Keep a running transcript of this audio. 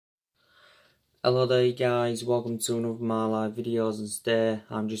Hello there guys, welcome to another of my live videos, and today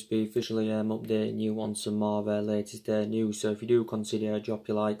I'm just be officially updating you on some more of latest news. So if you do consider drop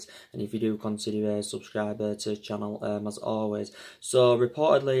your likes, and if you do consider subscribe to the channel as always. So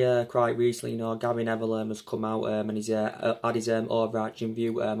reportedly quite recently, Gary Neville has come out and he's had his overarching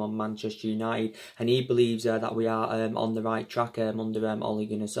view on Manchester United, and he believes that we are on the right track under Ole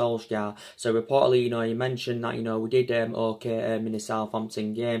Gunnar Solsjaker. So reportedly, he mentioned that we did okay in the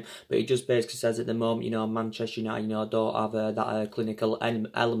Southampton game, but he just basically said at the moment, Manchester United, don't have that clinical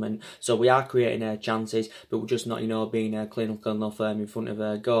element. So we are creating chances, but we're just not, being clinical enough in front of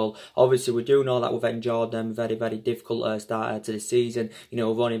a goal. Obviously, we do know that we've endured a very, very difficult start to the season. We've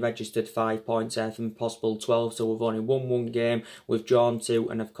only registered 5 points from possible 12, so we've only won one game, we've drawn 2,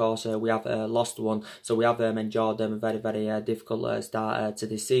 and of course we have lost 1. So we have endured a very, very difficult start to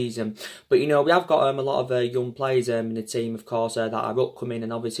the season. But we have got a lot of young players in the team, of course, that are upcoming,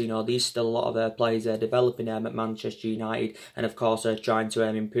 and obviously, there's still a lot of players developing at Manchester United, and of course trying to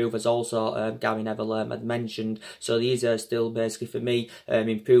improve, as also Gary Neville had mentioned. So these are still basically for me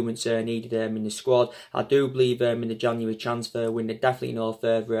improvements needed in the squad. I do believe in the January transfer window, definitely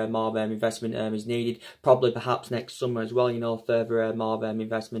further more investment is needed. Probably perhaps next summer as well, further more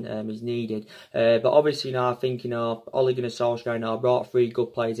investment is needed. But obviously, I think Ole Gunnar Solskjaer brought 3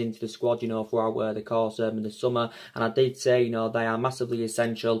 good players into the squad throughout the course of the summer, and I did say they are massively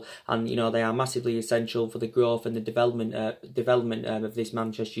essential, and they are massively essential for the growth and the development of this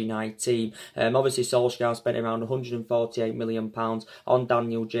Manchester United team. Obviously, Solskjaer spent around £148 million on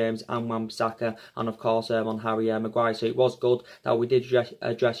Daniel James and Wan-Bissaka, and of course on Harry Maguire. So it was good that we did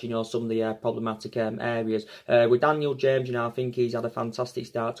address some of the problematic areas. With Daniel James, I think he's had a fantastic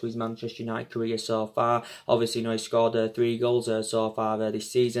start to his Manchester United career so far. Obviously, he scored 3 goals so far this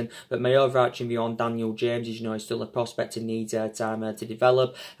season. But my overarching view on Daniel James is, he's still a prospect and needs time to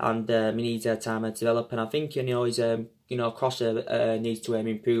develop, and he needs time to develop. And I think he's crosser needs to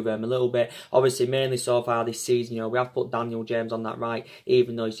improve a little bit. Obviously, mainly so far this season, we have put Daniel James on that right,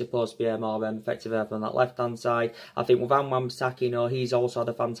 even though he's supposed to be more effective on that left-hand side. I think with Wan-Bissaka, he's also had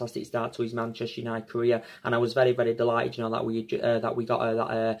a fantastic start to his Manchester United career, and I was very, very delighted, that we got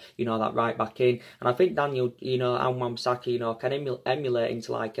that right back in. And I think Daniel, and Wan-Bissaka, can emulate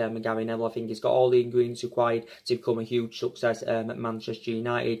into like Gary Neville. I think he's got all the ingredients required to become a huge success at Manchester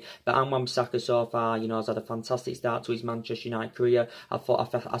United. But Wan-Bissaka so far, has had a fantastic start to his Manchester United career.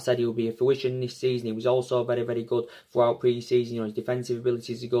 I said he would be a fruition this season. He was also very, very good throughout pre-season. His defensive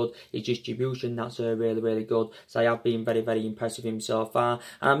abilities are good. His distribution, that's really, really good. So I have been very, very impressed with him so far.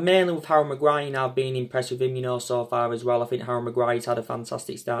 And mainly with Harry Maguire, I've been impressed with him, so far as well. I think Harry Maguire's had a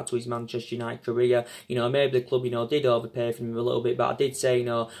fantastic start to his Manchester United career. Maybe the club, did overpay for him a little bit, but I did say,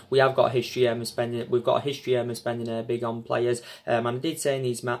 we have got a history of spending. We've got a history of spending big on players. And I did say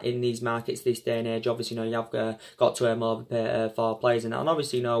in these markets this day and age, obviously, you have got to overpay for players, and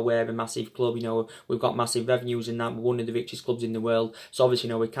obviously, we're a massive club. We've got massive revenues, and that we're one of the richest clubs in the world. So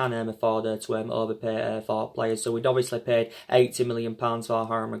obviously, we can afford to overpay for players. So we'd obviously paid £80 million for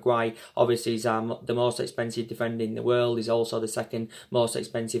Harry Maguire. Obviously, he's the most expensive defender in the world. He's also the second most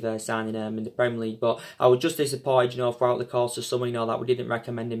expensive signing in the Premier League. But I was just disappointed, throughout the course of summer, that we didn't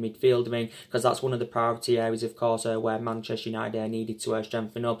recommend a midfielder, because that's one of the priority areas, of course, where Manchester United needed to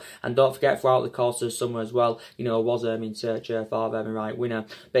strengthen up. And don't forget, throughout the course of summer as well, was in search for a right winner.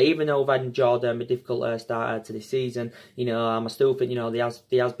 But even though we've endured a difficult start to the season, I still think there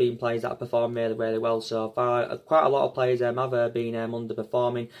has been players that have performed really, really well so far. Quite a lot of players have been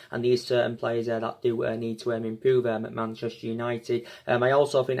underperforming, and these certain players that do need to improve at Manchester United. I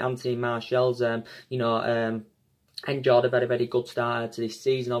also think Anthony Martial's endured a very, very good start to this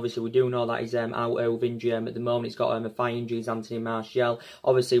season. Obviously, we do know that he's out with injury at the moment. He's got a thigh injuries, Anthony Martial.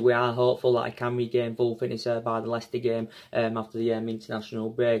 Obviously, we are hopeful that he can regain full fitness by the Leicester game after the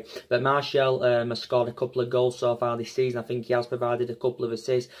international break. But Martial has scored a couple of goals so far this season. I think he has provided a couple of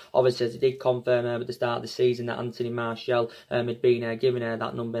assists. Obviously, as he did confirm at the start of the season that Anthony Martial had been given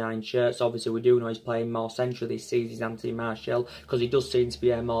that number 9 shirt. So obviously, we do know he's playing more centrally this season, Anthony Martial, because he does seem to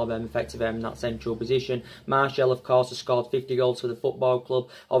be more effective in that central position. Martial, of course, has scored 50 goals for the football club.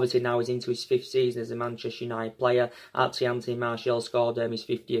 Obviously, now he's into his 5th season as a Manchester United player. Actually, Anthony Martial scored his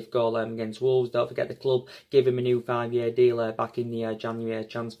 50th goal against Wolves. Don't forget, the club gave him a new 5-year deal back in the January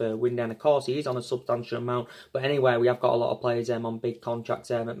transfer window. And of course, he is on a substantial amount. But anyway, we have got a lot of players on big contracts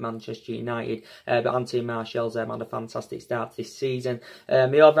at Manchester United. But Anthony Martial's had a fantastic start this season.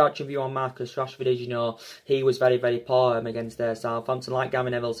 My overarching view on Marcus Rashford is, he was very, very poor against Southampton. Like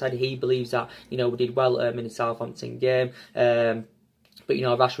Gary Neville said, he believes that, we did well in the Southampton game. But, you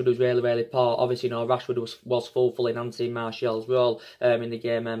know, Rashford was really, really poor. Obviously, you know, Rashford was fulfilling Anthony Martial's role in the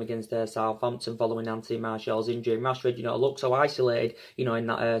game against Southampton following Anthony Martial's injury. And Rashford, you know, looked so isolated, you know, in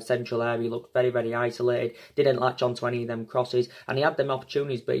that central area. He looked very, very isolated. Didn't latch onto any of them crosses. And he had them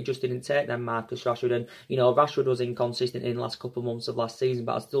opportunities, but he just didn't take them, Marcus Rashford. And, you know, Rashford was inconsistent in the last couple of months of last season.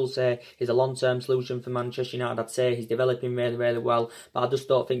 But I'd still say he's a long-term solution for Manchester United. I'd say he's developing really, really well. But I just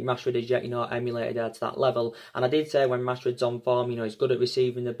don't think Rashford is yet, you know, emulated to that level. And I did say when Rashford's on form, you know, he's good at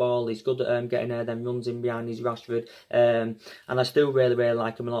receiving the ball, he's good at getting them runs in behind his Rashford, and I still really, really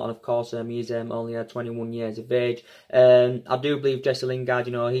like him a lot. And of course, he's only 21 years of age. I do believe Jesse Lingard,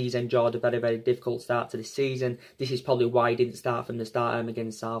 you know, he's enjoyed a very, very difficult start to the season. This is probably why he didn't start from the start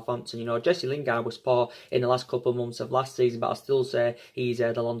against Southampton. You know, Jesse Lingard was poor in the last couple of months of last season, but I still say he's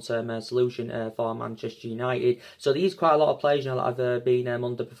the long-term solution for Manchester United. So there's quite a lot of players, you know, that have been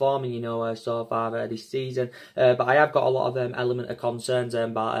underperforming, you know, so far this season. But I have got a lot of element of concerns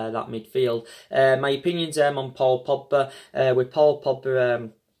about that midfield. My opinions on Paul Pogba. With Paul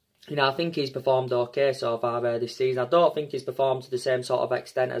Pogba, you know, I think he's performed okay so far this season. I don't think he's performed to the same sort of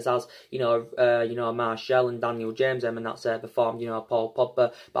extent as you know, Martial and Daniel James, and that's performed, you know, Paul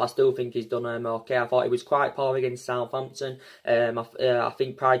Pogba. But I still think he's done okay. I thought he was quite poor against Southampton. I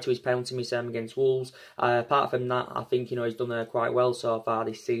think prior to his penalty miss against Wolves, apart from that, I think, you know, he's done quite well so far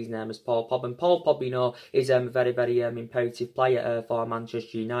this season as Paul Pogba. And Paul Pogba, you know, is a very, very imperative player for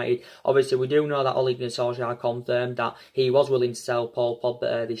Manchester United. Obviously, we do know that Ole Gunnar Solsjaker confirmed that he was willing to sell Paul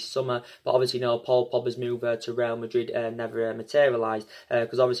Pogba this summer, but obviously, you know, Paul Pogba's move to Real Madrid never materialised,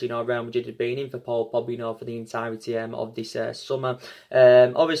 because obviously, you know, Real Madrid had been in for Paul Pogba, you know, for the entirety of this summer.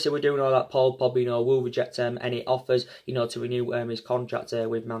 Obviously, we do know that Paul Pogba, you know, will reject any offers, you know, to renew his contract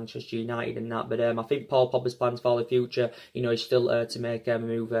with Manchester United and that. But I think Paul Pogba's plans for the future, you know, is still to make a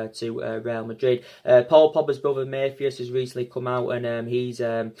move to Real Madrid. Paul Pogba's brother Matthias has recently come out and he's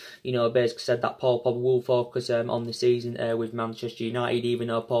you know, basically said that Paul Pogba will focus on the season with Manchester United, even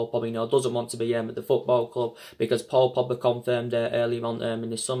though Paul Pogba, you know, doesn't want to be at the football club, because Paul Pogba confirmed earlier on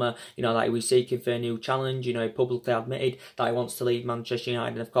in the summer, you know, that he was seeking for a new challenge. You know, he publicly admitted that he wants to leave Manchester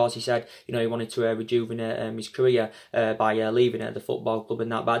United, and of course he said, you know, he wanted to rejuvenate his career by leaving the football club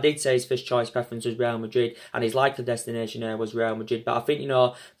and that. But I did say his first choice preference was Real Madrid, and his likely destination was Real Madrid. But I think, you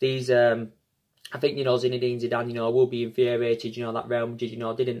know, these I think, you know, Zinedine Zidane, you know, will be infuriated, you know, that Real Madrid, you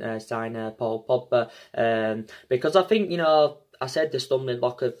know, didn't sign Paul Pogba, because I think, you know, I said the stumbling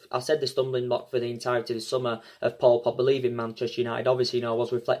block for the entirety of the summer of Paul Pogba leaving Manchester United. Obviously, you know, I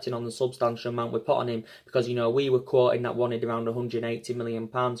was reflecting on the substantial amount we put on him, because, you know, we were quoting that wanted around £180 million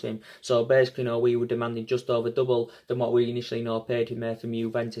for him. So basically, you know, we were demanding just over double than what we initially, you know, paid him from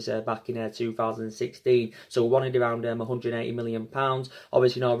Juventus back in 2016. So we wanted around £180 million.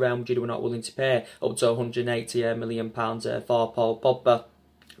 Obviously, you know, Real Madrid were not willing to pay up to £180 million for Paul Pogba.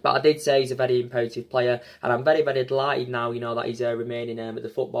 But I did say he's a very imperative player, and I'm very, very delighted now, you know, that he's remaining at the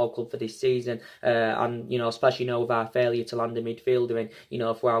football club for this season, and, you know, especially, you know, with our failure to land a midfielder in, you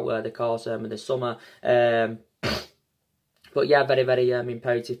know, throughout the course of the summer. But yeah, very, very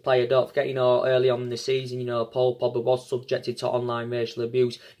imperative player. Don't forget, you know, early on in the season, you know, Paul Pogba was subjected to online racial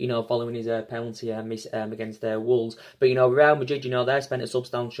abuse, you know, following his penalty miss against Wolves. But, you know, Real Madrid, you know, they spent a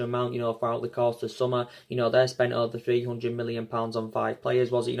substantial amount, you know, throughout the course of the summer. You know, they spent over £300 million on 5 players,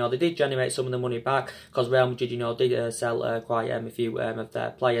 was it? You know, they did generate some of the money back, because Real Madrid, you know, did sell quite a few of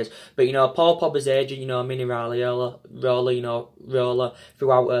their players. But, you know, Paul Pogba's agent, you know, Mini Raiola,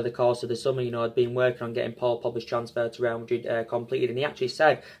 throughout the course of the summer, you know, had been working on getting Paul Pogba's transfer to Real Madrid completed, and he actually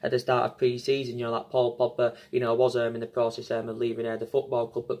said at the start of pre-season, you know, that Paul Pogba, you know, was in the process of leaving the football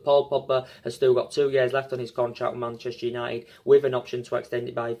club. But Paul Pogba has still got 2 years left on his contract with Manchester United, with an option to extend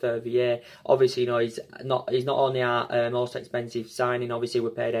it by a further year. Obviously, you know, he's not only our most expensive signing. Obviously,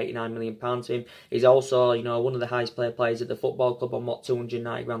 we paid £89 million to him. He's also, you know, one of the highest paid players at the football club on what,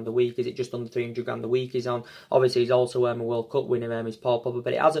 290 grand a week? Is it just under 300 grand a week he's on? Obviously, he's also a World Cup winner, is Paul Pogba,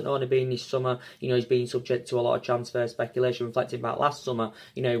 but it hasn't only been this summer. You know, he's been subject to a lot of transfer speculation. Reflecting back last summer,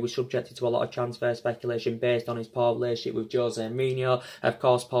 you know, he was subjected to a lot of transfer speculation based on his poor relationship with Jose Mourinho. Of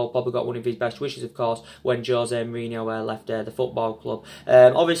course, Paul Pogba got one of his best wishes, of course, when Jose Mourinho left the football club.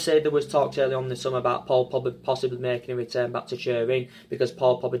 Obviously, there was talks early on in the summer about Paul Pogba possibly making a return back to Turin, because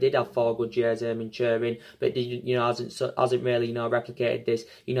Paul Pogba did have 4 good years in Turin, but you know, hasn't really, you know, replicated this,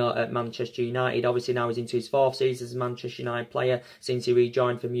 you know, at Manchester United. Obviously, now he's into his 4th season as a Manchester United player since he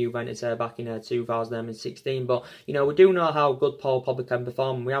rejoined from Juventus back in 2016. But, you know, we do know how good Paul Pogba can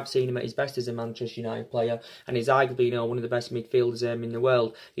perform. We have seen him at his best as a Manchester United player, and he's arguably, you know, one of the best midfielders in the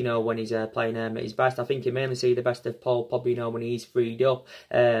world, you know, when he's playing at his best. I think you mainly see the best of Paul Pogba, you know, when he's freed up.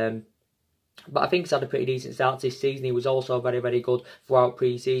 But I think he's had a pretty decent start this season. He was also very, very good throughout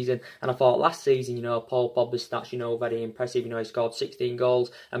pre-season. And I thought last season, Paul Pogba's stats, very impressive. He scored 16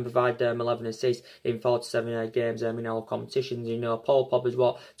 goals and provided 11 assists in 47 games in all competitions. Paul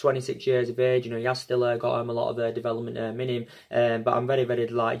Pogba's, 26 years of age. He has still got a lot of development in him. But I'm very, very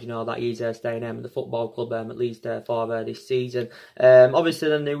delighted, that he's staying at the football club at least for this season. Obviously,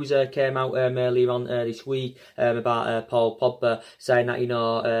 the news came out earlier on this week about Paul Pogba saying that,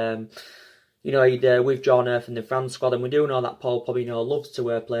 he'd withdrawn from the France squad, and we do know that Paul probably loves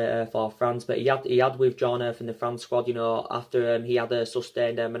to play for France, but he had withdrawn from the France squad, after he had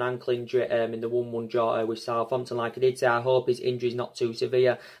sustained an ankle injury in the 1-1 draw with Southampton. Like I did say, I hope his injury is not too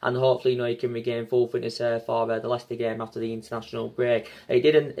severe, and hopefully he can regain full fitness for the Leicester game after the international break. He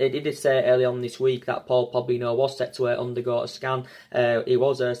did say early on this week that Paul Pogba was set to undergo a scan. He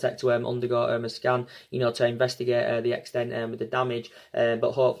was set to undergo a scan, to investigate the extent of the damage,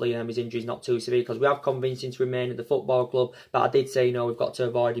 but hopefully his injury is not too severe, because we have convinced him to remain at the football club. But I did say, we've got to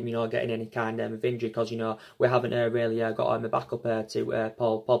avoid him, getting any kind of injury, because, we haven't really got him a backup to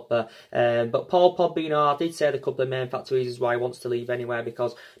Paul Pogba. But Paul Pogba, I did say the couple of main factors is why he wants to leave anywhere,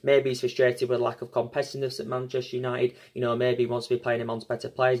 because maybe he's frustrated with the lack of competitiveness at Manchester United. Maybe he wants to be playing amongst better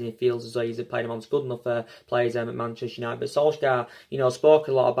players, and he feels as though he's playing amongst good enough players at Manchester United. But Solsjaker, spoke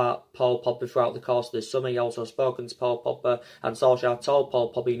a lot about Paul Pogba throughout the course of the summer. He also spoken to Paul Pogba, and Solskjaer told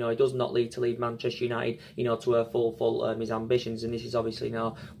Paul Pogba, he does not leave to leave Manchester United, to fulfill his ambitions, and this is obviously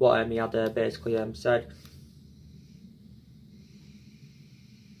what he had basically said.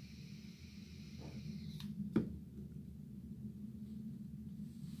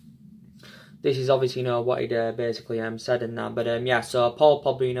 This is obviously, what he'd basically said in that. But, yeah, so Paul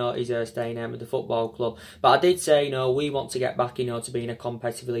Pogba, is staying with the football club. But I did say, we want to get back, to being a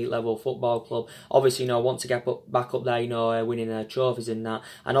competitive elite level football club. Obviously, want to get back up there, winning trophies and that.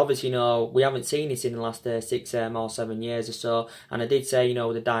 And obviously, we haven't seen this in the last 6 or 7 years or so. And I did say,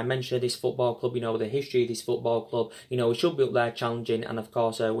 the dimension of this football club, the history of this football club, we should be up there challenging and, of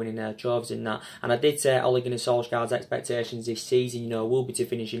course, winning trophies and that. And I did say Ole Gunnar Solskjaer's expectations this season, will be to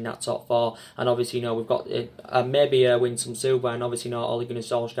finish in that top 4. And obviously, we've got maybe win some silver, and obviously, Ole Gunnar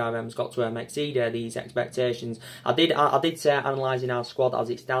Solskjaer has got to exceed these expectations. I did say analysing our squad as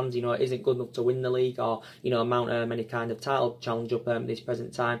it stands, it isn't good enough to win the league or mount any kind of title challenge up at this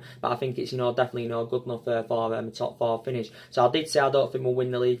present time. But I think it's definitely good enough for a top 4 finish. So I did say I don't think we'll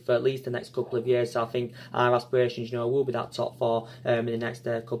win the league for at least the next couple of years. So I think our aspirations, will be that top 4 in the next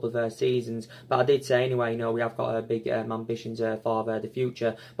couple of seasons. But I did say anyway, we have got big ambitions for the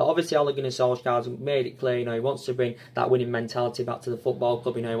future. But obviously, Ole Gunnar Solskjaer's made it clear, he wants to bring that winning mentality back to the football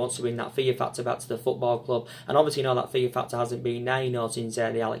club. He wants to bring that fear factor back to the football club. And obviously, that fear factor hasn't been there, since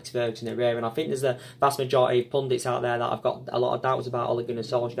the Alex Ferguson era. And I think there's the vast majority of pundits out there that have got a lot of doubts about Ole Gunnar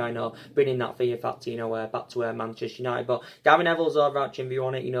Solskjaer, bringing that fear factor, back to Manchester United. But Gary Neville's overarching view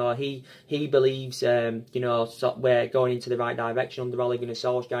on it, he believes, we're going into the right direction under Ole Gunnar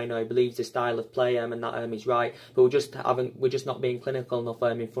Solskjaer. He believes the style of play and that is right, but we're just not being clinical enough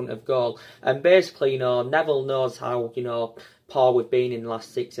in front of goal. And basically, Neville knows how, poor we've been in the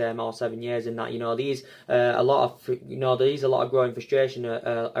last 6 or 7 years, and that there's a lot of growing frustration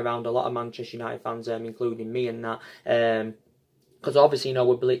around a lot of Manchester United fans, including me, and that. Because obviously, a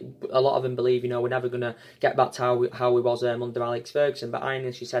lot of them believe, we're never going to get back to how we was under Alex Ferguson. But I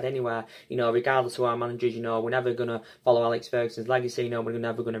initially said anywhere, regardless of our managers, we're never going to follow Alex Ferguson's legacy. We're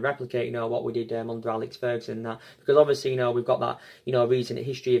never going to replicate, what we did under Alex Ferguson. And that. Because obviously, we've got that, recent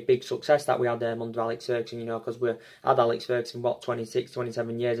history of big success that we had under Alex Ferguson, because we had Alex Ferguson, 26,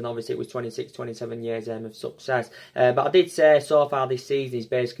 27 years. And obviously, it was 26, 27 years of success. But I did say so far this season is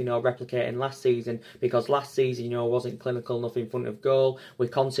basically, replicating last season. Because last season, wasn't clinical enough in front of goal. We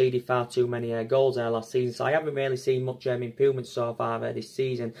conceded far too many goals last season, so I haven't really seen much improvement so far this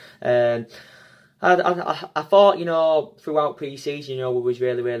season. I thought, throughout pre-season, we was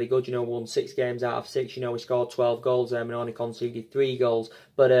really, really good. We won 6 games out of 6. We scored 12 goals and only conceded 3 goals.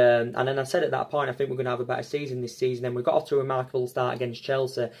 But and then I said at that point, I think we're going to have a better season this season. And we got off to a remarkable start against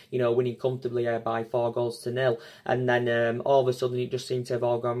Chelsea, winning comfortably by 4 goals to 0. And then all of a sudden, it just seemed to have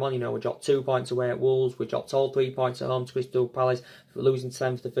all gone wrong. We dropped 2 points away at Wolves. We dropped all 3 points at home to Crystal Palace, losing to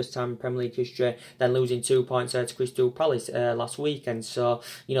them for the first time in Premier League history. Then losing 2 points to Crystal Palace last weekend. So,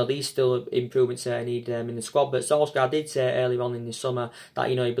 these still improvements need in the squad. But Solskjaer did say earlier on in the summer that,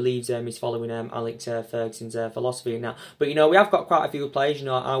 he believes he's following Alex Ferguson's philosophy and that. But, we have got quite a few players,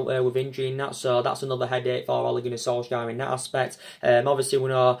 out there with injury and that. So that's another headache for Ole Gunnar Solskjaer in that aspect. Obviously, we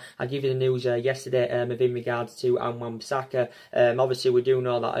know, I gave you the news yesterday in regards to Wan-Bissaka. Obviously, we do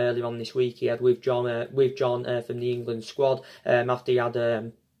know that earlier on this week he had withdrawn from the England squad after he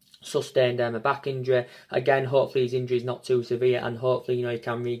had sustained a back injury. Again, hopefully his injury is not too severe, and hopefully, he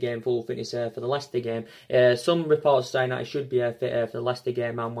can regain full fitness for the Leicester game. Some reports saying that he should be fit for the Leicester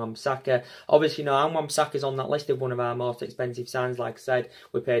game. Wan-Bissaka, obviously, Wan-Bissaka's on that list of one of our most expensive signs. Like I said,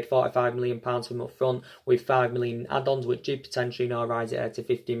 we paid £45 million for him up front with £5 million add-ons, which did potentially rise it to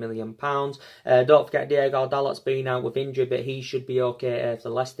 £50 million. Don't forget Diego Dalot's been out with injury, but he should be okay for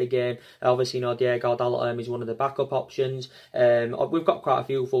the Leicester game. Obviously, Diego Dalot is one of the backup options. We've got quite a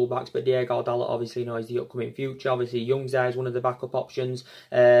few fullbacks, but Diego Dalot obviously is the upcoming future. Obviously, Young's there is one of the backup options.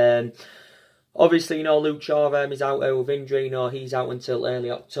 Obviously, Luke Shaw is out with injury. He's out until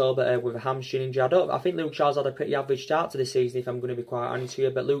early October with a hamstring injury. I think Luke Shaw's had a pretty average start to the season, if I'm going to be quite honest with you.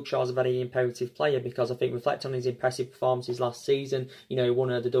 But Luke Shaw's a very imperative player, because I think, reflecting on his impressive performances last season, he won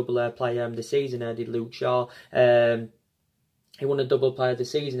the double player of the season. Did Luke Shaw. He won a double player of the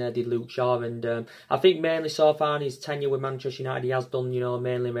season, did Luke Shaw, and I think mainly so far in his tenure with Manchester United, he has done,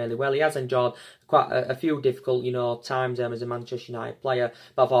 mainly really well. He has enjoyed quite a few difficult, times as a Manchester United player,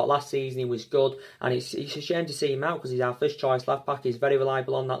 but I thought last season he was good, and it's a shame to see him out, because he's our first choice left back. He's very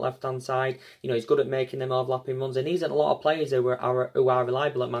reliable on that left hand side. He's good at making them overlapping runs, and he's had a lot of players who are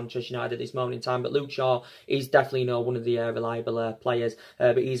reliable at Manchester United at this moment in time. But Luke Shaw is definitely one of the reliable players,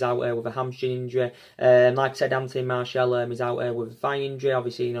 but he's out with a hamstring injury. Like I said, Anthony Martial is out with a thigh injury.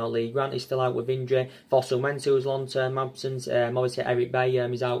 Obviously, Lee Grant is still out with injury. Fosu Mensah's long-term absence. Obviously, Eric Bailly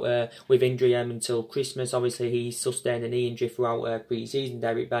is out with injury until Christmas. Obviously, he sustained a knee injury throughout pre-season,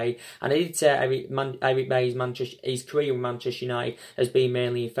 Eric Bailly. And I did say Eric Bailly's his career with Manchester United has been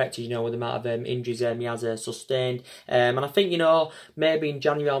mainly affected, with the amount of injuries he has sustained. And I think, maybe in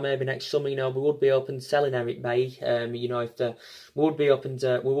January or maybe next summer, we would be open to selling Eric Bailly. If we would be open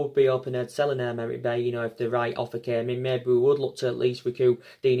to selling Eric Bailly, if the right offer came in. Maybe we would look to at least recoup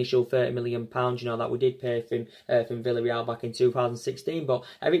the initial £30 million, that we did pay for him from Villarreal back in 2016. But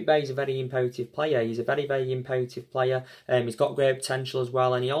Eric Bailly's a very imperative player. He's a very, very imperative player. He's got great potential as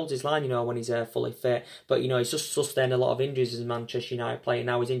well, and he holds his line, when he's fully fit. But, he's just sustained a lot of injuries as a Manchester United player.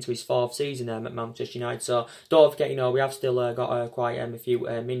 Now he's into his 4th season at Manchester United. So don't forget, we have still got quite a few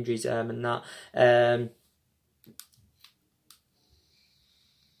injuries and that.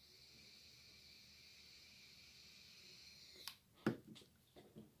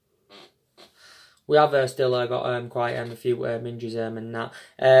 We have still got quite a few injuries and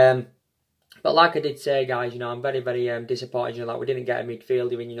that. But like I did say, guys, I'm very, very disappointed, that we didn't get a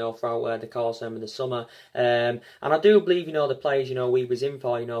midfielder in, throughout the course of the summer. And I do believe, the players, we was in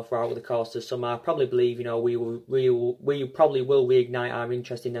for, throughout the course of the summer. I probably believe, we probably will reignite our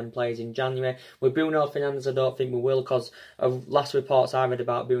interest in them players in January. With Bruno Fernandes, I don't think we will, because of last reports I read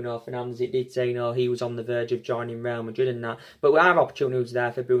about Bruno Fernandes, it did say, he was on the verge of joining Real Madrid and that. But we have opportunities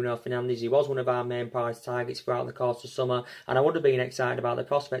there for Bruno Fernandes. He was one of our main prize targets throughout the course of summer, and I would have been excited about the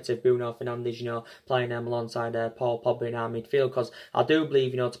prospects of Bruno Fernandes, playing alongside Paul Pogba in our midfield, because I do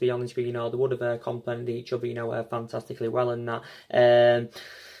believe, to be honest with you, they would have complemented each other, fantastically well in that.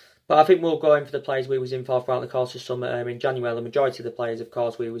 But I think we'll go in for the players we was in for throughout the course of summer. In January, the majority of the players, of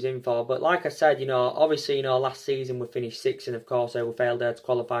course, we was in for. But like I said, obviously, last season we finished 6th, and of course, we failed to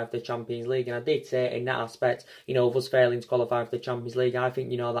qualify for the Champions League. And I did say in that aspect, of us failing to qualify for the Champions League, I think,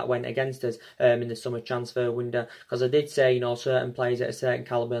 that went against us in the summer transfer window. Because I did say, certain players at a certain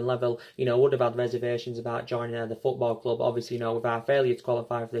calibre and level, would have had reservations about joining the football club. Obviously, with our failure to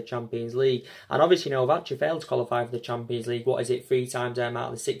qualify for the Champions League. And obviously, we've actually failed to qualify for the Champions League. What is it, 3 times out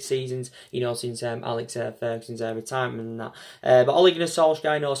of the 6 seasons, since Alex Ferguson's retirement and that. But Ole Gunnar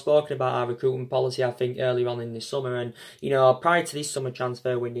Solsjaker, spoken about our recruitment policy, I think, earlier on in the summer. And, prior to this summer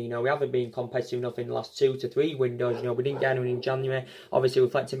transfer window, we haven't been competitive enough in the last 2 to 3 windows. We didn't get anyone in January. Obviously,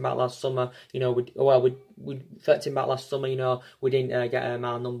 reflecting back last summer, reflecting back last summer, we didn't get our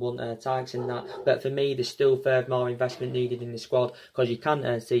number 1 targets in that. But for me, there's still further more investment needed in the squad, because you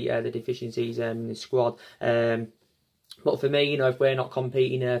can see the deficiencies in the squad. But for me, if we're not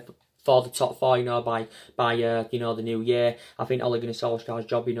competing for the top 4, by the new year, I think Ole Gunnar Solskjaer's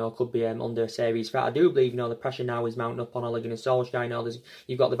job, could be under a serious threat. I do believe, the pressure now is mounting up on Ole Gunnar Solskjaer.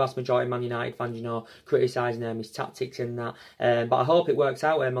 You've got the vast majority of Man United fans, criticising his tactics and that. But I hope it works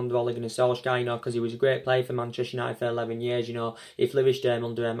out under Ole Gunnar Solskjaer, because he was a great player for Manchester United for 11 years. He flourished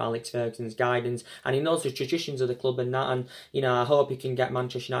under Alex Ferguson's guidance, and he knows the traditions of the club and that. And I hope he can get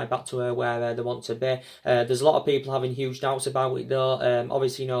Manchester United back to where they want to be. There's a lot of people having huge doubts about it though.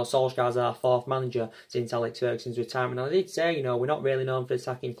 Obviously, Solskjaer Solskjaer's our 4th manager since Alex Ferguson's retirement. And I did say, you know, we're not really known for a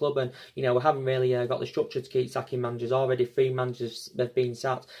sacking club, and, you know, we haven't really got the structure to keep sacking managers. Already 3 managers have been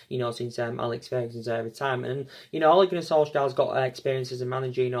sacked, you know, since Alex Ferguson's retirement. And, you know, Ole Gunnar Solskjaer's got experience as a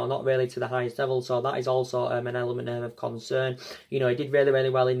manager, you know, not really to the highest level, so that is also an element of concern. You know, he did really, really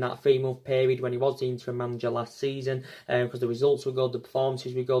well in that 3-month period when he was the interim manager last season, because the results were good, the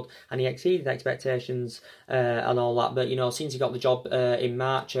performances were good, and he exceeded expectations and all that. But, you know, since he got the job in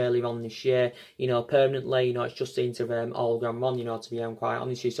March earlier on this year, you know, permanently, you know, it's just seemed to have all gone wrong, you know, to be quite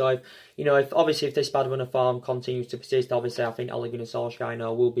honest with you. So, if this bad run of form continues to persist, obviously, I think Ole Gunnar Solskjaer, you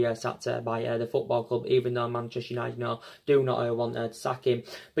know, will be sacked by the football club, even though Manchester United, you know, do not want to sack him.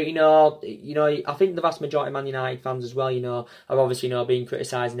 But, you know, I think the vast majority of Man United fans as well, you know, are obviously, you know, being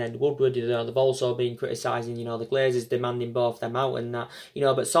criticising Ed Woodward. You know, they've also been criticising, you know, the Glazers, demanding both them out and that, you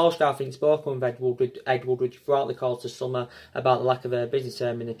know. But Solskjaer, I think, spoken with Ed Woodward throughout the course of summer about the lack of a business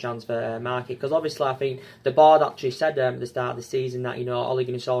in the transfer market, because obviously I think the board actually said at the start of the season that, you know, Ole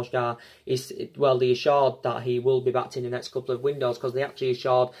Gunnar Solskjaer is, well, they assured that he will be backed in the next couple of windows, because they actually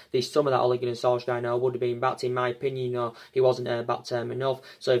assured this summer that Ole Gunnar Solskjaer, you know, would have been backed. In my opinion, you know, he wasn't backed enough.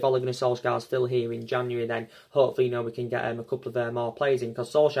 So if Ole Gunnar Solskjaer is still here in January, then hopefully, you know, we can get a couple of more players in,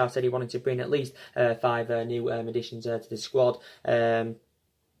 because Solskjaer said he wanted to bring at least 5 new additions to the squad.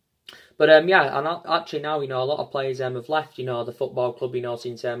 Yeah, and actually now, you know, a lot of players have left, you know, the football club, you know,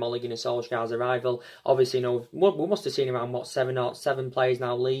 since Ole Gunnar Solskjaer's arrival. Obviously, you know, we must have seen around, what, 7 players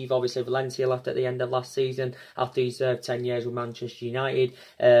now leave. Obviously, Valencia left at the end of last season after he served 10 years with Manchester United.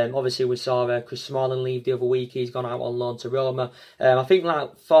 Obviously, we saw Chris Smalling leave the other week. He's gone out on loan to Roma. I think,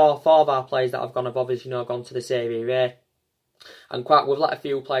 like, four of our players that have gone have obviously, you know, gone to the Serie A. And we've let a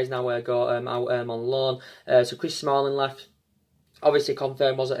few players now go out on loan. So Chris Smalling left. Obviously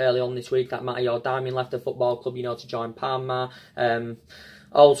confirmed, was it, early on this week that Matteo Darmian left the football club, you know, to join Parma.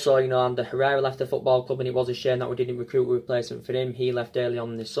 Also, you know, Ander Herrera left the football club, and it was a shame that we didn't recruit a replacement for him. He left early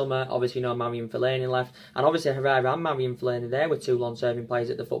on this summer. Obviously, you know, Marion Fellaini left. And obviously, Herrera and Marion Fellaini, they were 2 long-serving players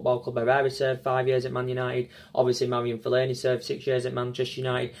at the football club. Herrera served 5 years at Man United. Obviously, Marion Fellaini served 6 years at Manchester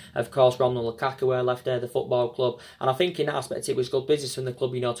United. Of course, Romelu Lukaku left the football club. And I think in that aspect, it was good business from the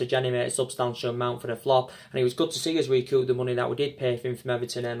club, you know, to generate a substantial amount for the flop. And it was good to see us recoup the money that we did pay for him from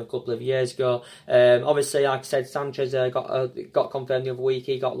Everton a couple of years ago. Obviously, like I said, Sanchez got confirmed the other week.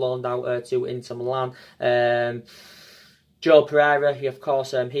 He got loaned out to Inter Milan. Joe Pereira, of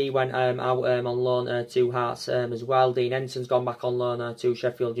course, he went out on loan to Hearts as well. Dean Enton's gone back on loan to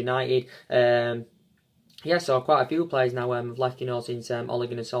Sheffield United. Yeah, so quite a few players now have left, you know, since Ole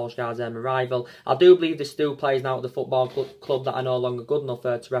Gunnar Solskjaer's arrival. I do believe there's still players now at the football club that are no longer good enough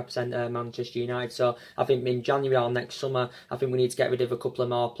to represent Manchester United. So I think in January or next summer, I think we need to get rid of a couple of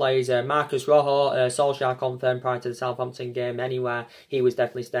more players. Marcus Rojo, Solskjaer confirmed prior to the Southampton game anywhere, he was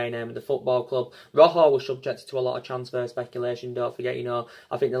definitely staying at the football club. Rojo was subjected to a lot of transfer speculation. Don't forget, you know,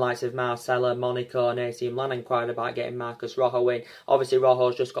 I think the likes of Marcelo, Monaco and AC Milan inquired about getting Marcus Rojo in. Obviously,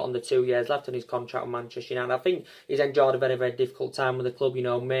 Rojo's just got under 2 years left on his contract with Manchester United. I think he's enjoyed a very, very difficult time with the club, you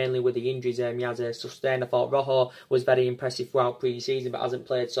know, mainly with the injuries he has sustained. I thought Rojo was very impressive throughout pre-season, but hasn't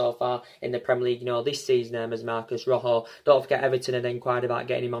played so far in the Premier League, you know, this season as Marcus Rojo. Don't forget, Everton had inquired about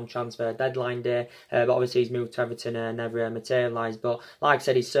getting him on transfer deadline day, but obviously he's moved to Everton and never materialised. But like I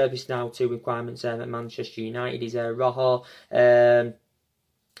said, he's serviced now 2 requirements at Manchester United. He's Rojo.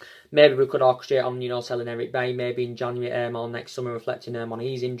 Maybe we could orchestrate on, you know, selling Eric Bailly maybe in January or next summer, reflecting on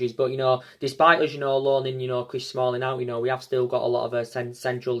his injuries. But, you know, despite us, you know, loaning, you know, Chris Smalling out, you know, we have still got a lot of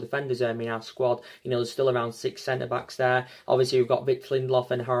central defenders in our squad. You know, there's still around 6 centre-backs there. Obviously, we've got Vic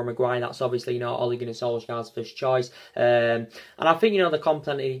Lindelof and Harry Maguire. That's obviously, you know, Ole Gunnar Solskjaer's first choice. And I think, you know, they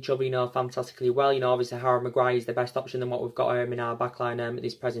complement each other, you know, fantastically well. You know, obviously, Harry Maguire is the best option than what we've got in our backline at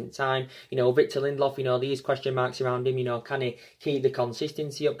this present time. You know, Victor Lindelof, you know, these question marks around him. You know, can he keep the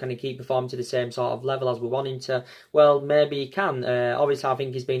consistency up? Can he keep performing to the same sort of level as we want him to? Well, maybe he can. Obviously, I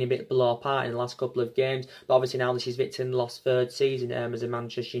think he's been a bit below par in the last couple of games, but obviously now this is Victor Lindelof's 3rd season as a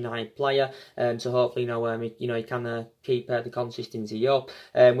Manchester United player, so hopefully, you know, he can keep the consistency up.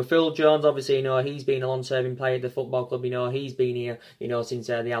 With Phil Jones, obviously, you know, he's been a long-serving player at the football club. You know, he's been here, you know, since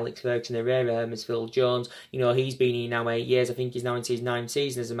the Alex Ferguson era as Phil Jones. You know, he's been here now 8 years. I think he's now into his 9th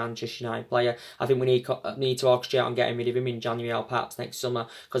season as a Manchester United player. I think we need to orchestrate on getting rid of him in January or perhaps next summer,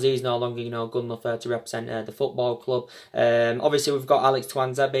 because he's no longer, you know, good enough to represent the football club. Obviously, we've got Alex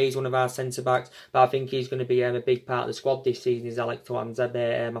Tuanzebe. He's one of our centre-backs, but I think he's going to be a big part of the squad this season, is Alex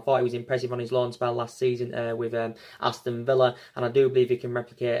Tuanzebe. I thought he was impressive on his loan spell last season with Aston Villa, and I do believe he can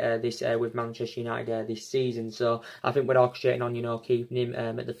replicate this with Manchester United this season. So I think we're orchestrating on, you know, keeping him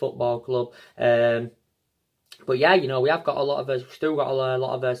at the football club. But yeah, you know, we have got a lot of still got a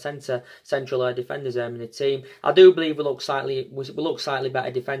lot of central defenders in the team. I do believe we look slightly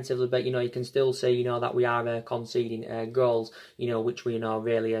better defensively, but you know, you can still see, you know, that we are conceding goals, you know, which we, you know,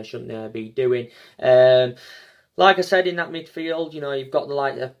 really shouldn't be doing. Like I said, in that midfield, you know, you've got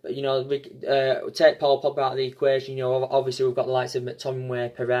the take Paul Pogba out of the equation. You know, obviously we've got the likes of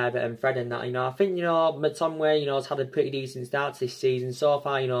McTominay, Pereira, and Fred, and that. You know, I think, you know, McTominay, you know, has had a pretty decent start this season so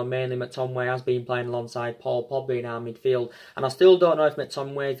far. You know, mainly McTominay has been playing alongside Paul Pogba in our midfield, and I still don't know if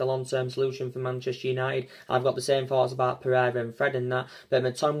McTominay is the long-term solution for Manchester United. I've got the same thoughts about Pereira and Fred and that, but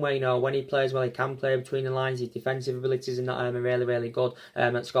McTominay, you know, when he plays well, he can play between the lines. His defensive abilities and that are really, really good.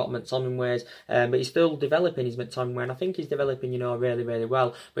 At Scott McTominay's, but he's still developing his McTominay, and I think he's developing, you know, really, really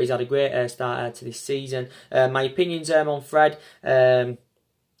well. But he's had a great start to this season. My opinions on Fred.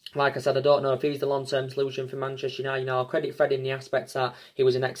 Like I said, I don't know if he's the long-term solution for Manchester United. You know, I'll credit Fred in the aspects that he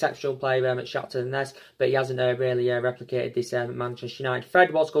was an exceptional player at Shakhtar Donetsk, but he hasn't really replicated this at Manchester United.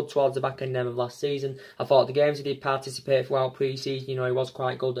 Fred was good towards the back end of last season. I thought the games he did participate throughout pre-season, you know, he was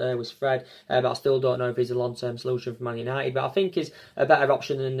quite good with Fred, but I still don't know if he's a long-term solution for Man United. But I think he's a better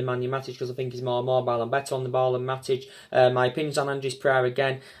option than the Man United Matic, because I think he's more mobile and better on the ball than Matic. My opinions on Andries Pereira,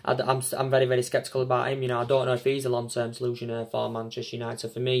 again, I'm very, very sceptical about him. You know, I don't know if he's a long-term solution for Manchester United. So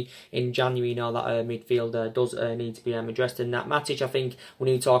for me, in January, you know, that midfield does need to be addressed. And that Matic, I think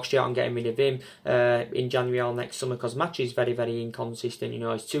we need to talk straight on getting rid of him in January or next summer, because Matic is very, very inconsistent. You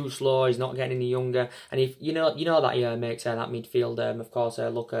know, he's too slow. He's not getting any younger, and if you know that he makes that midfield, of course,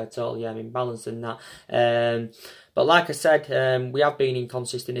 look totally imbalanced and that. But like I said, we have been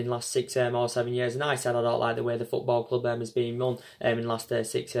inconsistent in the last 6 or 7 years, and I said I don't like the way the football club has been run in the last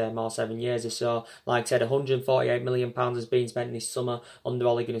 6 or 7 years or so. Like I said, £148 million has been spent this summer under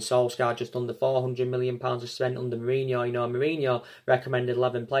Ole Gunnar Solsjaker. Just under £400 million was spent under Mourinho. You know, Mourinho recommended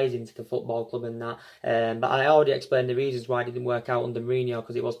 11 players into the football club and that. But I already explained the reasons why it didn't work out under Mourinho,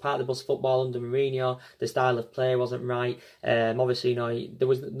 because it was part of the bus football under Mourinho. The style of play wasn't right. Obviously, you know,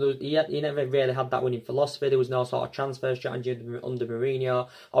 he never really had that winning philosophy. There was no sort of transfer strategy under Mourinho.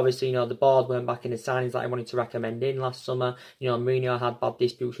 Obviously, you know, the board weren't back in the signings that he wanted to recommend in last summer. You know, Mourinho had bad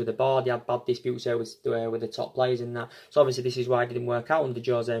disputes with the board. He had bad disputes with the top players and that. So obviously, this is why it didn't work out under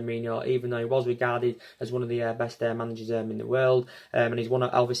Jose Mourinho, even though he was regarded as one of the best managers in the world. And he's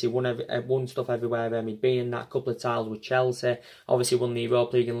won stuff everywhere he'd been in that. Couple of titles with Chelsea. Obviously, won the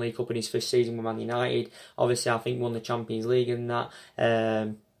Europa League and League Cup in his first season with Man United. Obviously, I think won the Champions League and that.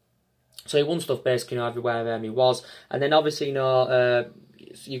 So he won stuff basically, you know, everywhere he was. And then obviously, you know,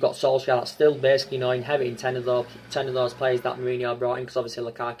 you've got Solskjaer that's still basically, you know, inheriting 10 of those players that Mourinho brought in, because obviously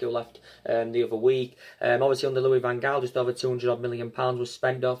Lukaku left the other week. Obviously under Louis van Gaal, just over £200 million was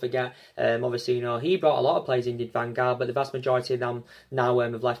spent, don't forget. Obviously, you know, he brought a lot of players in, did Van Gaal, but the vast majority of them now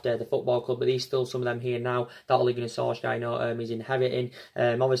have left the football club, but there's still some of them here now that Ole Gunnar Solskjaer, you know, is inheriting.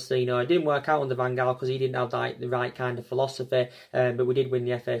 Obviously, you know, it didn't work out under Van Gaal because he didn't have the right kind of philosophy, but we did win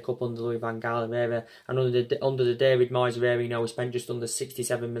the FA Cup under Louis van Gaal era, and under the David Moyes era, you know, we spent just under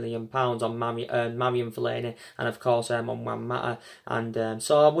 £67 million on Marion Fellaini, and of course on Juan Mata, and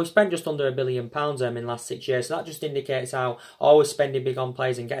so we've spent just under £1 billion in the last 6 years. So that just indicates how always spending big on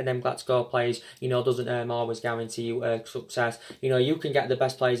players and getting them Glasgow players, you know, doesn't always guarantee you success. You know, you can get the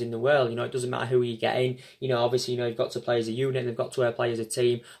best players in the world. You know, it doesn't matter who you get in. You know, obviously, you know, you've got to play as a unit, they've got to play as a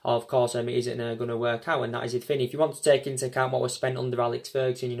team. Or of course, it isn't going to work out, and that is the thing. If you want to take into account what was spent under Alex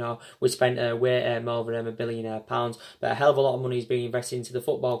Ferguson, you know, we spent way more than £1 billion, but a hell of a lot of money is being invested into the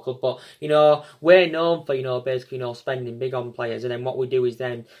football club. But you know, we're known for, you know, basically, you know, spending big on players, and then what we do is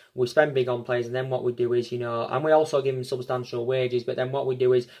then we spend big on players, and then what we do is, you know, and we also give them substantial wages, but then what we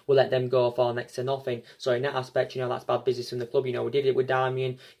do is we'll let them go for next to nothing. So in that aspect, you know, that's bad business from the club. You know, we did it with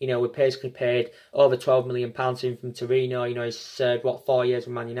Darmian. You know, we basically paid over £12 million to him from Torino. You know, he's served 4 years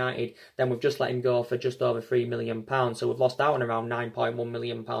with Man United. Then we've just let him go for just over £3 million. So we've lost out on around £9.1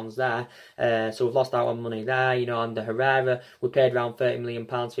 million there. So we've lost out on money there. You know, under Herrera, we paid around £30 million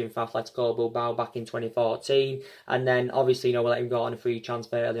to him for Atletico Bilbao back in 2014, and then obviously, you know, we let him go on a free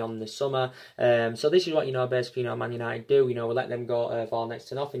transfer early on this summer. So this is what, you know, basically, you know, Man United do. You know, we let them go for next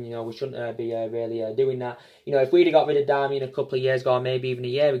to nothing. You know, we shouldn't be really doing that. You know, if we'd have got rid of Darmian a couple of years ago, or maybe even a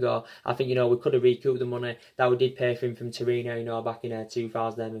year ago, I think, you know, we could have recouped the money that we did pay for him from Torino, you know, back in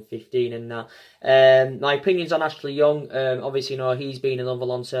 2015 and that. My opinions on Ashley Young, obviously, you know, he's been another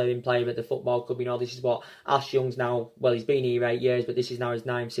long-serving player at the football club. You know, this is what Ash Young's now, well, he's been here 8 years, but this is now his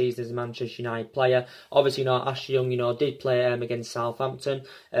 9th season as a Manchester United player. Obviously, you know, Ash Young, you know, did play against Southampton.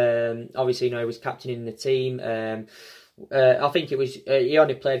 Obviously, you know, he was captain in the team. I think it was he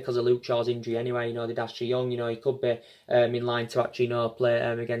only played because of Luke Shaw's injury anyway. You know, they'd Ashley Young. You know, he could be in line to actually play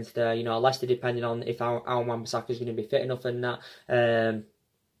against Leicester, depending on if Aaron Wan-Bissaka is going to be fit enough and that.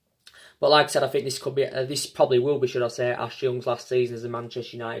 But like I said, I think this could be, this probably will be, should I say, Ashley Young's last season as a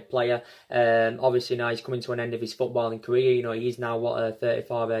Manchester United player. Obviously now he's coming to an end of his footballing career. You know, he's now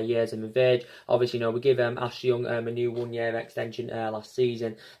 35 years of age. Obviously, you know, we give Ashley Young a new 1-year extension last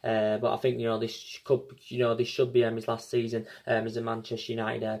season. But I think this should be his last season as a Manchester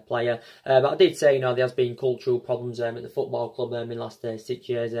United player. But I did say there has been cultural problems at the football club in the last 6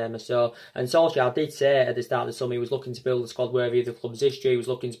 years or so. And Solsjaker, I did say at the start of the summer he was looking to build a squad worthy of the club's history. He was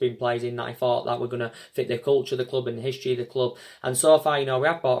looking to bring players in that I thought that were going to fit the culture of the club and the history of the club. And so far, we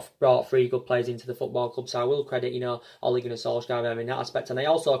have brought 3 good players into the football club. So I will credit, Ole Gunnar Solskjaer in that aspect. And I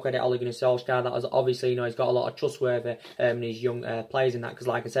also credit Ole Gunnar Solskjaer that, obviously, he's got a lot of trustworthy in his young players in that. Because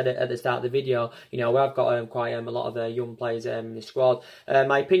like I said at the start of the video, we have got quite a lot of young players in the squad.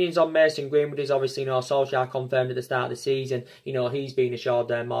 My opinions on Mason Greenwood is obviously, Solskjaer confirmed at the start of the season, he's been assured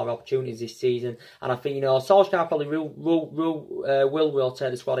more opportunities this season. And I think, Solskjaer probably will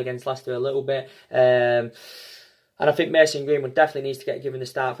rotate the squad against Leicester a little bit. And I think Mason Greenwood definitely needs to get given the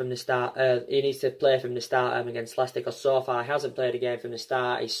start from the start. He needs to play from the start against Leicester, because so far he hasn't played a game from the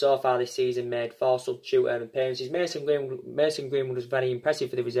start. He's so far this season made 4 substitute appearances. Mason Greenwood was very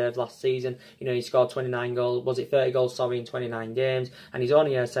impressive for the reserves last season. He scored 29 goals, 30 goals, in 29 games. And he's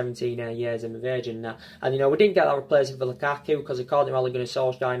only 17 years of age in that. And, we didn't get that replacement for Lukaku, because according to Ole Gunnar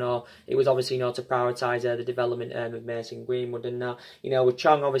Solskjaer, it was obviously, to prioritise the development of Mason Greenwood. And, with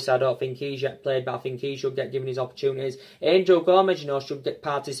Chong, obviously, I don't think he's yet played, but I think he should get given his opportunity. Angel Gomez, should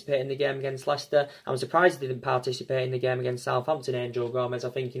participate in the game against Leicester. I'm surprised he didn't participate in the game against Southampton. Angel Gomez,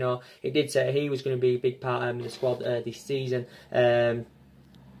 I think, he did say he was going to be a big part of the squad this season. But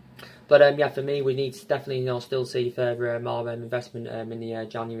yeah, for me, we need to definitely still see further more investment in the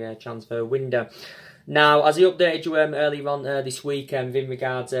January transfer window. Now, as I updated you earlier on this week in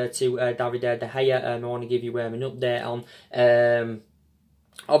regards to David De Gea, I want to give you an update on.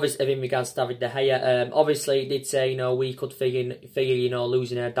 Obviously, in regards to David De Gea, obviously, he did say, we could figure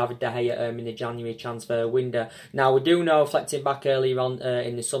losing David De Gea in the January transfer window. Now, we do know, reflecting back earlier on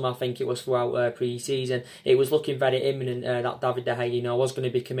in the summer, I think it was throughout pre-season, it was looking very imminent that David De Gea, was going to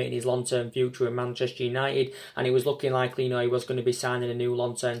be committing his long-term future at Manchester United, and it was looking likely, he was going to be signing a new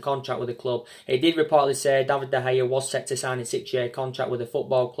long-term contract with the club. It did reportedly say David De Gea was set to sign a 6-year contract with the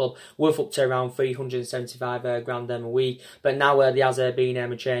football club, worth up to around 375 grand a week, but now there has been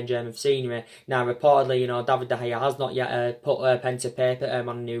a change of scenery. Now, reportedly, David De Gea has not yet put pen to paper on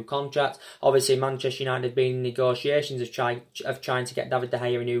a new contract. Obviously, Manchester United have been in negotiations of trying to get David De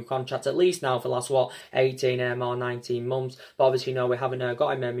Gea a new contract, at least now for the last, 18 or 19 months. But obviously, we haven't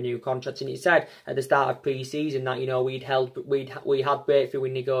got him a new contract. And it said at the start of pre-season that, we had breakthrough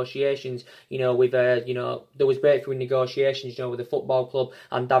in negotiations, with, there was breakthrough in negotiations, with the football club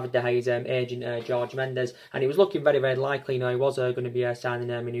and David De Gea's agent, George Mendes. And it was looking very, very likely, he was going to be signing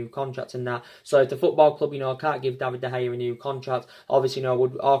a new contract and that. So if the football club, can't give David De Gea a new contract, obviously,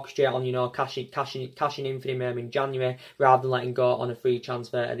 would orchestrate on, cashing in for him in January, rather than letting go on a free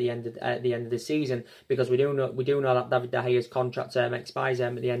transfer at the end of the season, because we do know that David De Gea's contract expires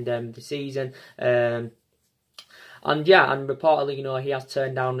at the end of the season. And yeah, and reportedly, he has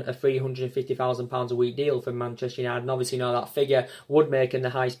turned down a £350,000 a week deal from Manchester United. And obviously, that figure would make him the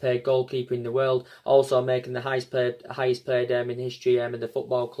highest paid goalkeeper in the world, also making the highest paid in history of the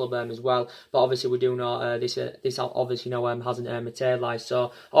football club as well. But obviously, we do know this obviously hasn't materialised.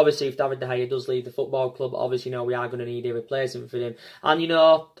 So obviously, if David De Gea does leave the football club, obviously, we are going to need a replacement for him. And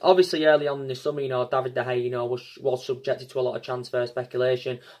obviously, early on in the summer, David De Gea, was subjected to a lot of transfer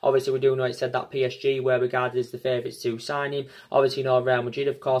speculation. Obviously, we do know it said that PSG were regarded as the favourites to sign him. Obviously, Real Madrid,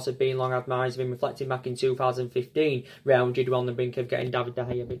 of course, have been long admirers of him. Reflecting back in 2015, Real Madrid were on the brink of getting David De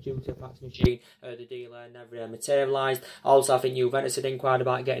Gea, but due to the fax machine, the deal never materialised. Also, I think Juventus had inquired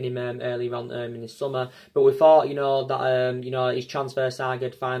about getting him earlier on in the summer, but we thought, that his transfer saga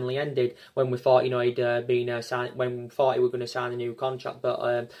had finally ended when we thought, he'd been signed, when we thought he was going to sign a new contract.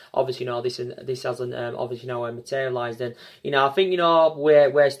 But obviously, this hasn't obviously materialised. And I think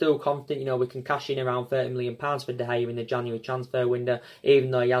we're still confident. We can cash in around £30 million for De Gea in the January transfer window, even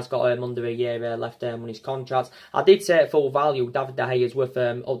though he has got under a year left on his contract. I did say at full value, David De Gea is worth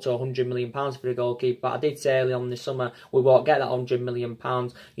up to £100 million for the goalkeeper, but I did say early on this summer we won't get that £100 million,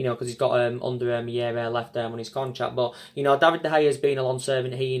 because he's got under a year left on his contract. But David De Gea has been a long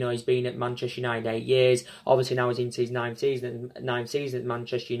servant. He's been at Manchester United 8 years. Obviously now he's into his ninth season at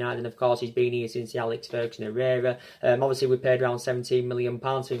Manchester United, and of course he's been here since the Alex Ferguson era. Obviously we paid around £17 million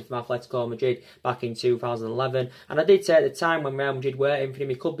for him from Atletico Madrid back in 2011. And I did say at the time when Real Madrid were in for him,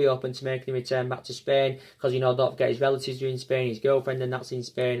 he could be open to making a return back to Spain, because, you know, don't forget his relatives are in Spain, his girlfriend and that's in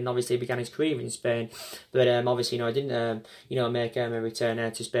Spain, and obviously he began his career in Spain. But obviously, you know, he didn't, you know, make a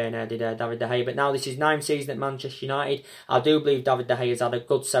return to Spain, did David De Gea. But now this is 9th season at Manchester United. I do believe David De Gea has had a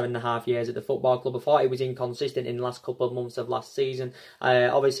good 7.5 years at the football club. I thought he was inconsistent in the last couple of months of last season.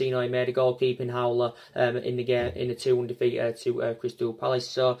 Obviously, you know, he made a goalkeeping howler in the game, in the 2-1 defeat to Crystal Palace.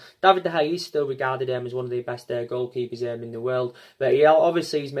 So David De Gea is still regarded as one of the best goalkeepers in the world. But he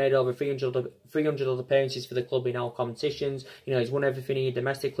obviously he's made over 300 other appearances for the club in all competitions. You know, he's won everything here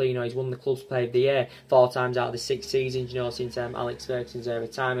domestically. You know, he's won the club's Player of the Year 4 times out of the 6 seasons. You know, since Alex Ferguson's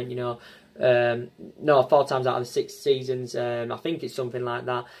retirement. You know. No, 4 times out of the 6 seasons. I think it's something like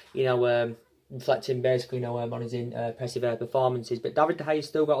that. You know, reflecting basically, you know, on his impressive performances. But David De Gea's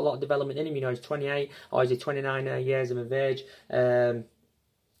still got a lot of development in him. You know, he's 28 or is he 29 years of age.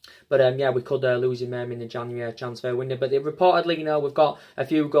 But yeah, we could lose him in the January transfer window. But reportedly, you know, we've got a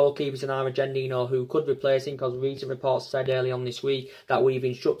few goalkeepers in our agenda, you know, who could replace him, because recent reports said early on this week that we've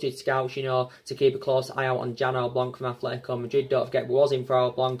instructed scouts, you know, to keep a close eye out on Jan Oblak from Atletico Madrid. Don't forget, we was in for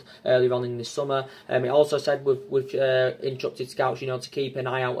Oblak earlier on in the summer. It also said we've instructed scouts, you know, to keep an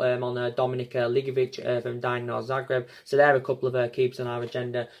eye out on Dominik Ligovic from Dinamo Zagreb. So there are a couple of keepers on our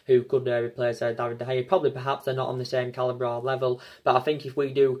agenda who could replace David De Gea. Probably, perhaps they're not on the same calibre or level, but I think if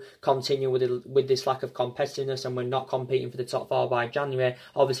we do continue with this lack of competitiveness and we're not competing for the top 4 by January,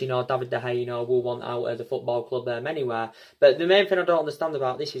 obviously, you know, David De Gea, you know, will want out of the football club anywhere. But the main thing I don't understand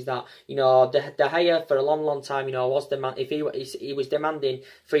about this is that, you know, De Gea for a long time, you know, was if he was demanding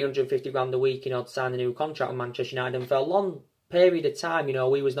 350 grand a week, you know, to sign a new contract with Manchester United, and for a long period of time, you know,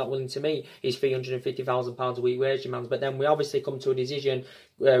 we was not willing to meet his £350,000 a week wage demands. But then we obviously come to a decision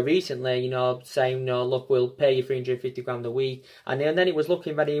recently, you know, saying, you know, look, we'll pay you 350 grand a week, and then it was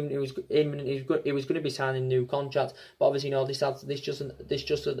looking very imminent. He was going to be signing a new contract, but obviously, you know, this just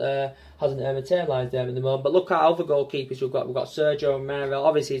hasn't materialised there at the moment. But look at other goalkeepers we've got. We've got Sergio Romero.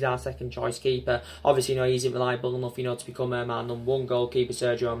 Obviously, he's our second choice keeper. Obviously, you know, he's reliable enough, you know, to become our number 1 goalkeeper,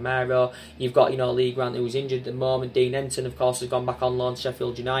 Sergio Romero. You've got, you know, Lee Grant, who's injured at the moment. Dean Enton, of course, has gone back on loan to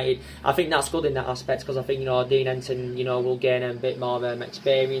Sheffield United. I think that's good in that aspect, because I think, you know, Dean Enton, you know, will gain a bit more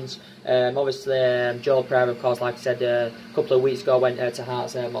experience. Obviously, Joe Pereira, of course, like I said, a couple of weeks ago, went to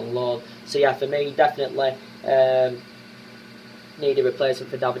Hearts on loan. So yeah, for me, definitely need a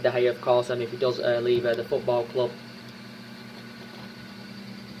replacement for David De Gea, of course, and if he does leave the football club.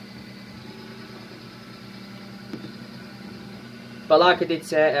 But like I did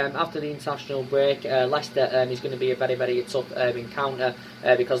say, after the international break, Leicester is going to be a very, very tough encounter,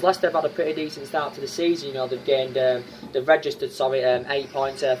 because Leicester have had a pretty decent start to the season. You know, they've registered 8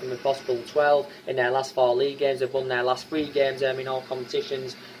 points from a possible 12 in their last 4 league games. They've won their last 3 games in all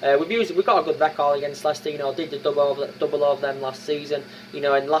competitions. We've got a good record against Leicester. You know, did the double over them last season. You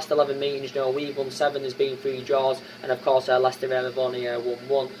know, in the last 11 meetings, you know, we've won 7. There's been 3 draws, and of course Leicester have only won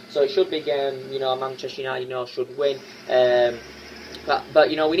 1. So it should be a game, you know, Manchester United, you know, should win. But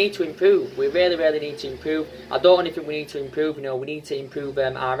you know, we need to improve. We really, really need to improve. I don't only think we need to improve. You know, we need to improve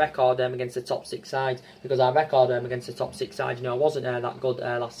our record against the top 6 sides, because our record against the top 6 sides, you know, wasn't that good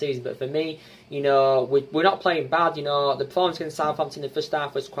last season. But for me, you know, we're not playing bad. You know, the performance against Southampton in the first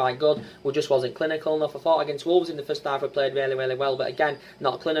half was quite good. We just wasn't clinical enough. I thought against Wolves in the first half we played really, really well, but again,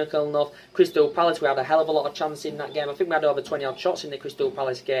 not clinical enough. Crystal Palace, we had a hell of a lot of chances in that game. I think we had over 20 odd shots in the Crystal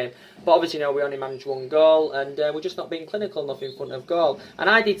Palace game, but obviously, you know, we only managed 1 goal, and we're just not being clinical enough in front of goal. And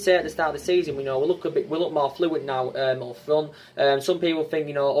I did say at the start of the season, you know, we look more fluid now up front. Some people think,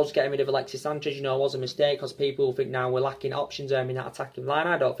 you know, us getting rid of Alexis Sanchez, you know, was a mistake, because people think now we're lacking options in that attacking line.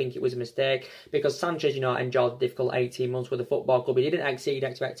 I don't think it was a mistake, because Sanchez, you know, enjoyed a difficult 18 months with the football club. He didn't exceed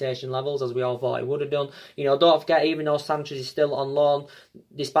expectation levels, as we all thought he would have done. You know, don't forget, even though Sanchez is still on loan,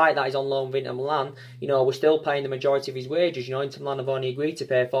 despite that he's on loan with Inter Milan, you know, we're still paying the majority of his wages. You know, Inter Milan have only agreed to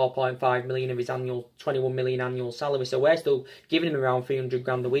pay 4.5 million of his annual 21 million annual salary, so we're still giving him around 300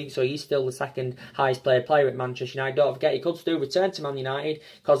 grand a week, so he's still the second highest paid player at Manchester United. Don't forget, he could still return to Man United,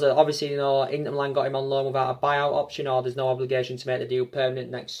 because obviously, you know, Inter Milan got him on loan without a buyout option, or there's no obligation to make the deal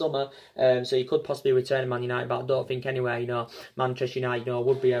permanent next summer, so he could possibly return to Man United, but I don't think anyway, you know, Manchester United, you know,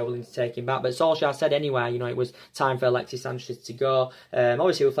 would be willing to take him back. But Solsjaker said anyway, you know, it was time for Alexis Sanchez to go.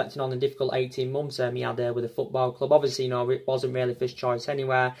 Obviously reflecting on the difficult 18 months he had there with the football club. Obviously, you know, it wasn't really first choice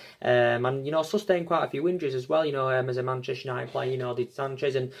anywhere, and you know, sustained quite a few injuries as well, you know, as a Manchester United player, you know, did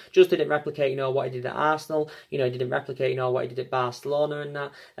Sanchez, and just didn't replicate, you know, what he did at Arsenal. You know, he didn't replicate, you know, what he did at Barcelona and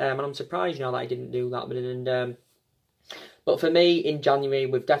that, and I'm surprised, you know, that he didn't do that. But for me, in January,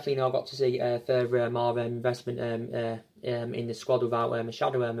 we've definitely now got to see further more investment in the squad, without a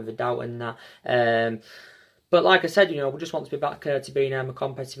shadow of a doubt, and that. But like I said, you know, we just want to be back to being a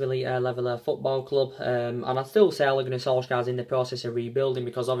competitive elite level football club. And I still say Ole Gunnar Solskjaer is in the process of rebuilding,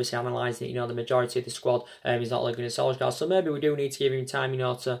 because obviously analysing it, you know, the majority of the squad is not Ole Gunnar Solskjaer. So maybe we do need to give him time, you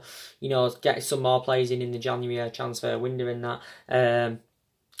know, to, you know, get some more players in the January transfer window and that.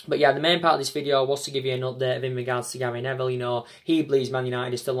 But yeah, the main part of this video was to give you an update in regards to Gary Neville. You know, he believes Man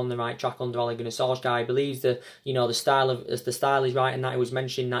United is still on the right track under Ole Gunnar Solskjaer. He believes that, you know, the style is right, and that he was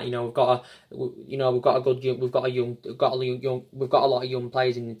mentioning that, you know, we've got a lot of young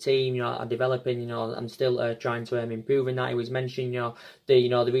players in the team, you know, are developing, you know, and still trying to improve in that. He was mentioning, you know,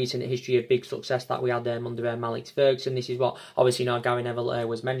 the recent history of big success that we had under Alex Ferguson. This is what obviously, you know, Gary Neville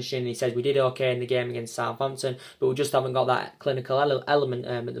was mentioning. He says we did okay in the game against Southampton, but we just haven't got that clinical element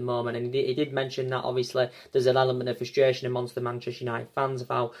at the moment. And he did mention that obviously there's an element of frustration amongst the Manchester United fans of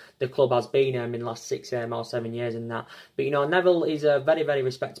how the club has been in the last 6 or 7 years and that. But, you know, Neville is a very, very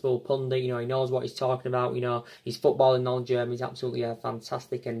respectable pundit. You know, he knows what he's talking about. You know, his footballing knowledge is absolutely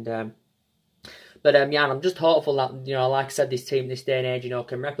fantastic. And But yeah, I'm just hopeful that, you know, like I said, this team this day and age, you know,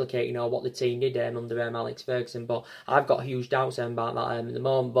 can replicate, you know, what the team did under Alex Ferguson. But I've got huge doubts about that at the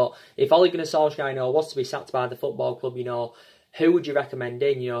moment. But if Ole Gunnar Solskjaer, you know, was to be sacked by the football club, you know, who would you recommend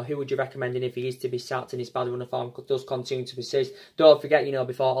in? You know, who would you recommend in if he is to be sacked and his bad run of form does continue to persist? Don't forget, you know,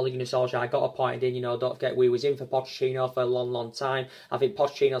 before Ole Gunnar Solskjaer got appointed in, you know, don't forget we was in for Pochettino for a long, long time. I think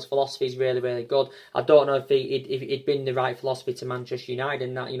Pochettino's philosophy is really, really good. I don't know if it'd been the right philosophy to Manchester United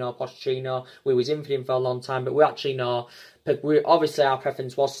and that, you know, Pochettino, we was in for him for a long time, but we actually know. Obviously, our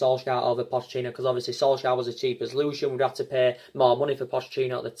preference was Solskjaer over Pochettino, because obviously Solskjaer was a cheaper solution. We'd have to pay more money for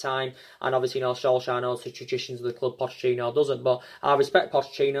Pochettino at the time, and obviously, you know, Solskjaer knows the traditions of the club. Pochettino doesn't, but I respect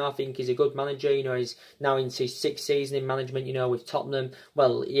Pochettino. I think he's a good manager. You know, he's now into his 6th season in management. You know, with Tottenham.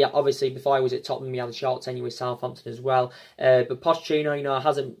 Well, yeah, obviously before he was at Tottenham, he had a short tenure with Southampton as well. But Pochettino, you know,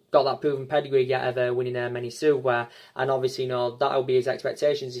 hasn't got that proven pedigree yet of winning many silverware, and obviously, you know, that'll be his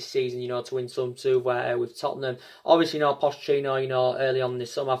expectations this season. You know, to win some silverware with Tottenham. Obviously, you know, Pochettino, you know, early on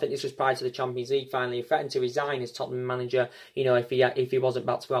this summer, I think this was prior to the Champions League finally, he threatened to resign as Tottenham manager, you know, if he wasn't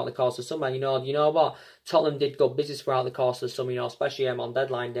back throughout the course of summer. You know what? Tottenham did good business throughout the course of the summer, you know, especially on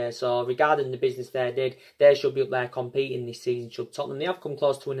deadline day. So regarding the business they should be up there competing this season. Should Tottenham? They have come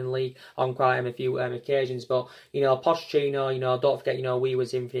close to winning the league on quite a few occasions. But, you know, Pochettino, you know, don't forget, you know, we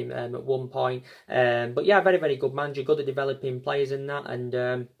was in for him at one point. But yeah, very, very good manager, good at developing players and that.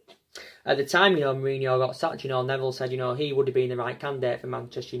 And at the time, you know, Mourinho got sacked, you know, Neville said, you know, he would have been the right candidate for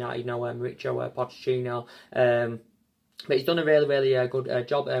Manchester United, you know, Mauricio Pochettino. But he's done a really, really good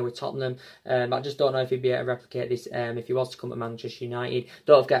job with Tottenham. I just don't know if he'd be able to replicate this if he was to come to Manchester United.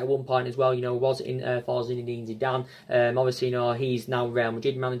 Don't forget at one point as well, you know, was in for Zinedine Zidane. Obviously, you know, he's now Real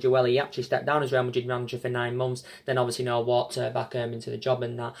Madrid manager. Well, he actually stepped down as Real Madrid manager for 9 months. Then obviously, you know, walked back into the job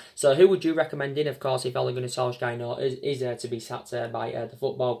and that. So who would you recommend in, of course, if Ole Gunnar Solskjaer, you know, is to be sacked by the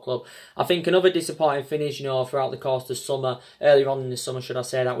football club? I think another disappointing finish, you know, throughout the course of the summer, earlier on in the summer, should I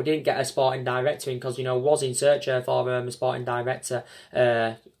say, that we didn't get a sporting director in, because, you know, was in search for a sporting director,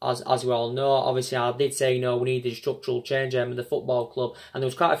 as we all know. Obviously, I did say, you know, we needed a structural change in the football club, and there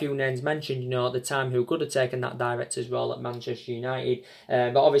was quite a few names mentioned, you know, at the time who could have taken that director's role at Manchester United.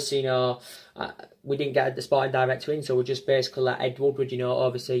 But obviously, you know, we didn't get the sporting director in, so we just basically let Ed Woodward, you know,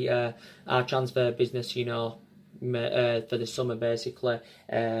 oversee our transfer business, you know, for the summer basically.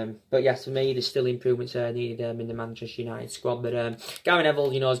 But yes, for me there's still improvements needed in the Manchester United squad. But Gary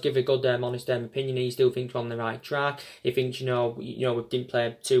Neville, you know, has given a good honest opinion. He still thinks we're on the right track. He thinks, you know, we didn't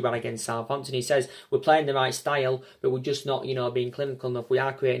play too bad against Southampton. He says we're playing the right style, but we're just not, you know, being clinical enough. We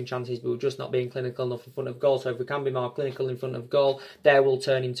are creating chances, but we're just not being clinical enough in front of goal. So if we can be more clinical in front of goal, they will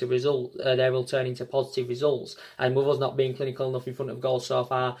turn into positive results. And with us not being clinical enough in front of goal so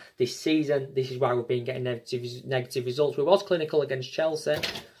far this season, this is why we've been getting negative results. We was clinical against Chelsea.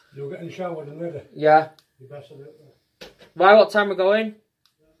 You'll get in the shower and ready. Yeah. You best do it. Right, what time we're going?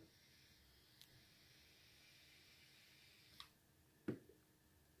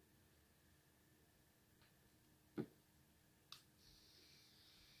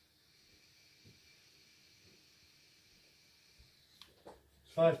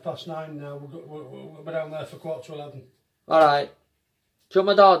 It's 9:05 now. We'll be down there for 11:15. Alright. Shut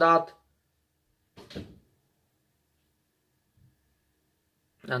my door, Dad.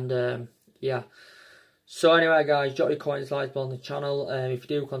 And yeah, so anyway guys, drop your comments, likes below on the channel. If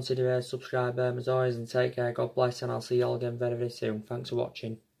you do, consider subscribe as always, and take care. God bless, and I'll see you all again very, very soon. Thanks for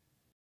watching.